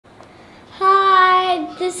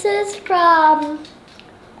And this is from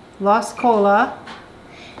Loscola.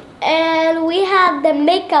 And we have the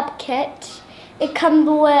makeup kit. It comes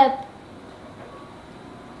with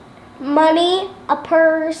money, a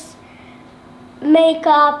purse,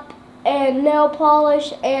 makeup, and nail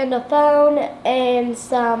polish, and a phone, and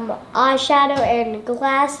some eyeshadow, and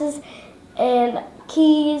glasses, and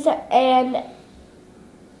keys, and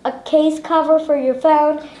a case cover for your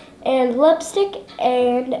phone, and lipstick,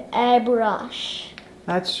 and a brush.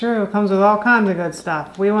 That's true. It comes with all kinds of good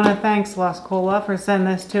stuff. We want to thank Loscola for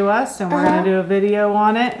sending this to us, and we're going to do a video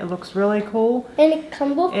on it. It looks really cool. And it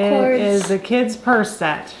comes with cords. It is a kid's purse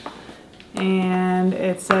set. And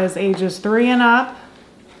it says ages 3 and up.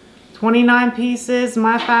 29 pieces,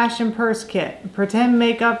 My Fashion Purse Kit. Pretend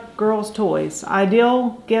makeup girls' toys.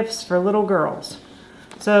 Ideal gifts for little girls.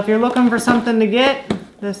 So if you're looking for something to get,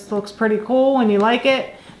 this looks pretty cool and you like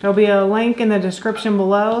it, there'll be a link in the description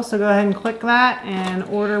below. So go ahead and click that and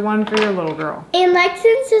order one for your little girl. And like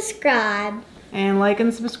and subscribe. And like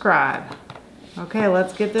and subscribe. Okay,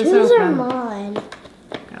 let's get this These open. are mine.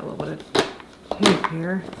 Got a little bit of tape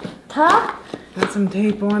here. Top? Got some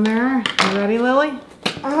tape on there. You ready, Lily?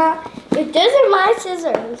 Those are my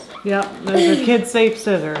scissors. Yep, those are kid safe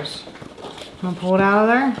scissors. I'm gonna pull it out of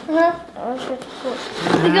there.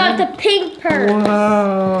 We got the pink purse.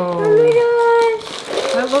 Whoa. Oh my gosh.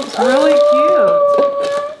 That looks really cute.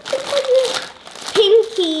 Pink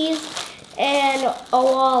keys and a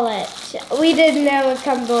wallet. We didn't know it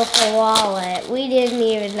comes with a wallet. We didn't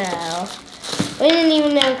even know. We didn't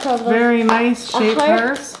even know it comes with Very nice shaped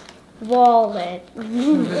purse. Wallet.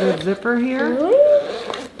 There's a good zipper here.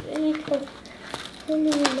 We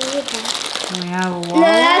have a wallet. No,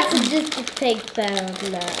 that's just a fake phone.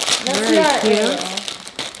 No, that's Very not cute. real.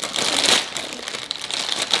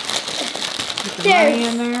 Put the money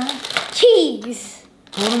in there. Keys.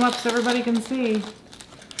 Hold them up so everybody can see.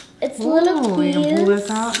 It's little keys. You can pull this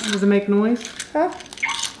out. Does it make noise? Huh?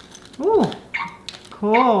 Ooh,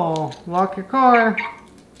 cool. Lock your car.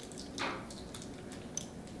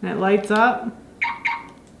 And it lights up.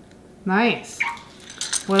 Nice.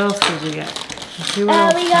 What else did you get? Let's see what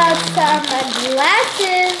else We got some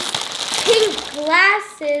glasses. Pink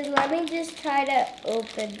glasses. Let me just try to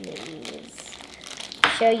open these.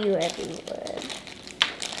 Show you everyone.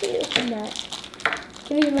 Can you open that?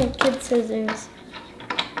 Give me my kid scissors.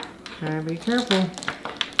 Okay, be careful.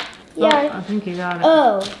 Yeah. Oh, I think you got it.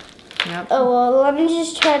 Oh. Yep. Oh, well, let me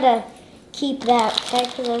just try to keep that, okay?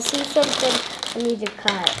 Because I see something I need to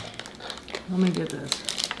cut. Let me get this.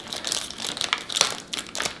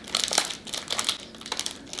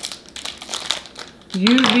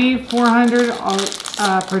 UV 400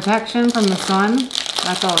 protection from the sun.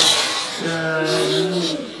 That's all good.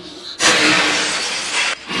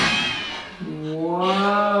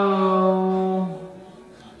 Whoa.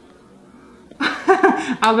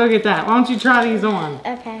 I'll go get that. Why don't you try these on?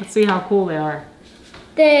 Okay. Let's see how cool they are.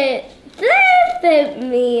 They fit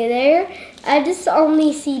me there. I just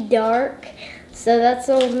only see dark. So that's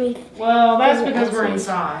only... Well, that's because we're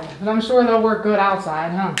inside. But I'm sure they'll work good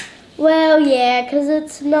outside, huh? Well, yeah, because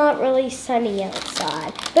it's not really sunny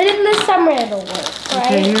outside. But in the summer it'll work, right?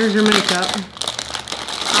 Okay, here's your makeup.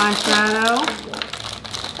 Eyeshadow.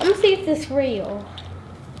 I'm going to see if this is real.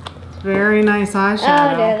 Very nice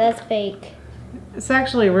eyeshadow. Oh, no, that's fake. It's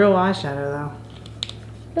actually real eyeshadow,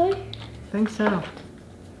 though. Really? I think so.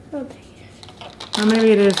 Oh, dang. Or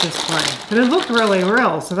maybe it is display. But it looked really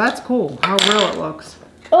real, so that's cool how real it looks.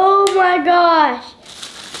 Oh, my gosh.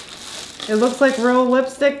 It looks like real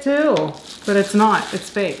lipstick, too. But it's not. It's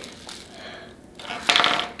fake.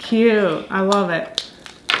 Cute. I love it.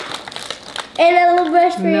 And a little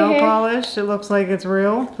brush for your Nail hair. polish. It looks like it's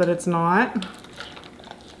real, but it's not.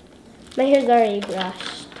 My hair's already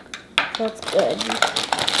brushed. That's good.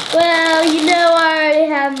 Well, you know I already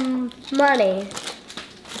have money.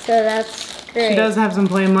 So that's great. She does have some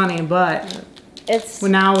play money, but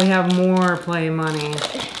now we have more play money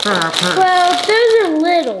for our purse. Well, those are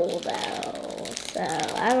little, though. So,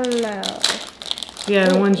 I don't know. Yeah,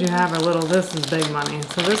 the ones you have are little. This is big money.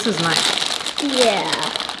 So this is nice. Yeah.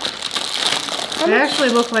 They actually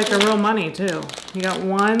look like a real money, too. You got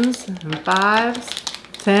 1s and 5s,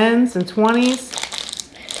 10s and 20s.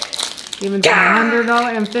 Even some $100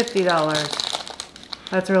 and $50.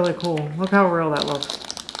 That's really cool. Look how real that looks.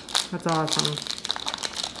 That's awesome.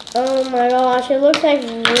 Oh my gosh, it looks like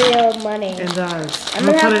real money. It does. I'm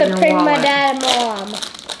gonna have to prank my dad and mom.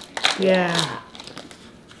 Yeah.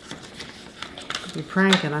 You're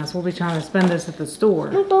pranking us. We'll be trying to spend this at the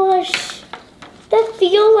store. Oh my gosh. That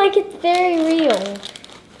feels like it's very real.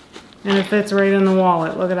 And it fits right in the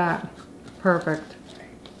wallet. Look at that. Perfect.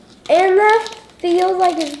 And that feels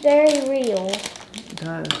like it's very real. It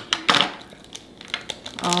does.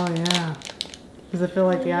 Oh yeah. Does it feel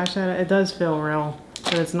like the eyeshadow? It does feel real,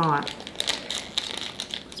 but it's not.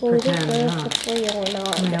 Let's pretend, huh? It's real or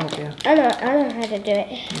not. Let me help you. I know how to do it.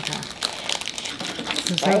 Okay.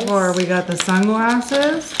 So far we got the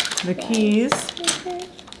sunglasses, the keys,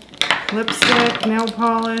 lipstick, nail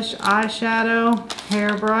polish, eyeshadow,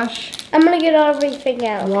 hairbrush. I'm gonna get everything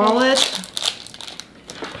out. Wallet.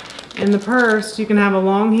 In the purse, you can have a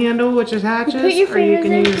long handle which attaches, or you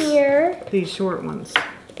can use here. these short ones.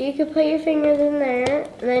 You can put your fingers in there,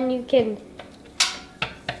 and then you can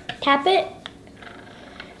tap it.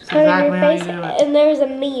 That's exactly how you do it. And there's a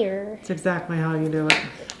mirror. That's exactly how you do it.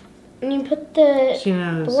 And you put the She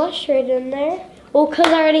knows. blush right in there. Well, because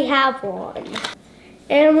I already have one.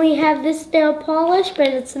 And we have this nail polish, but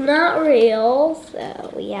it's not real,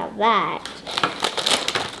 so we have that.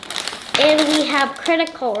 And we have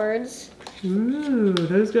credit cards. Ooh,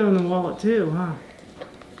 those go in the wallet too, huh?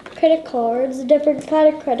 Credit cards, different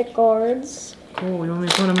kind of credit cards. Cool, you want me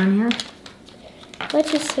to put them in here?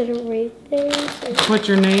 Let's just sit it right there. Put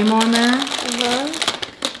your name on there. Uh-huh.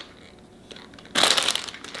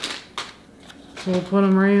 So we'll put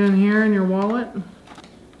them right in here in your wallet.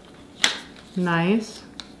 Nice.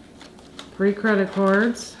 3 credit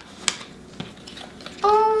cards.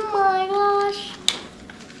 Oh my gosh.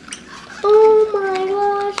 Oh my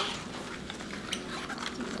gosh.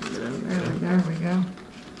 There we go.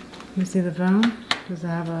 You see the phone? Does it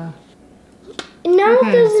have a... No,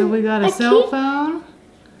 Okay, so we got a cell phone.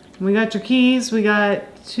 We got your keys. We got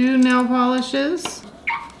 2 nail polishes.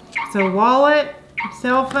 So wallet,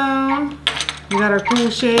 cell phone. We got our cool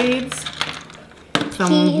shades. Some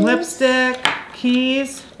Keys. lipstick,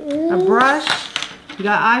 keys, a brush. You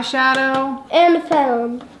got eyeshadow. And a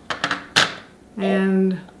phone.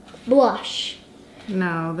 And Blush.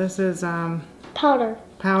 no, this is Powder.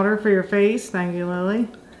 powder for your face. Thank you, Lily.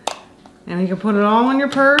 And you can put it all in your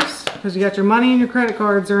purse because you got your money and your credit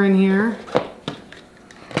cards are in here.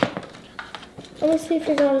 Let me see if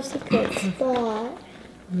we got a secret spot.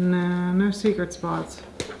 No, no secret spots.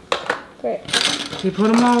 Great. You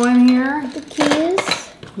put them all in here. The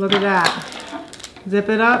keys. Look at that. Zip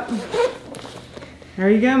it up.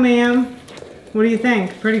 There you go, ma'am. What do you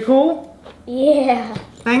think? Pretty cool? Yeah.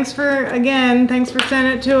 Thanks for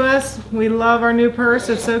sending it to us. We love our new purse.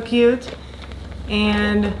 It's so cute.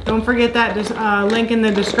 And don't forget that link in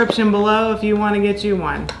the description below if you want to get you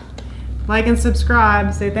one. Like and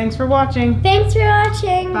subscribe. Say thanks for watching. Thanks for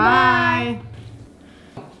watching. Bye.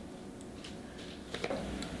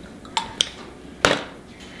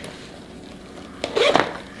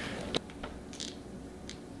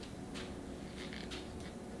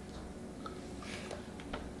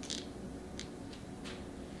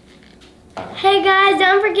 Hey guys,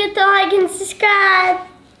 don't forget to like and subscribe.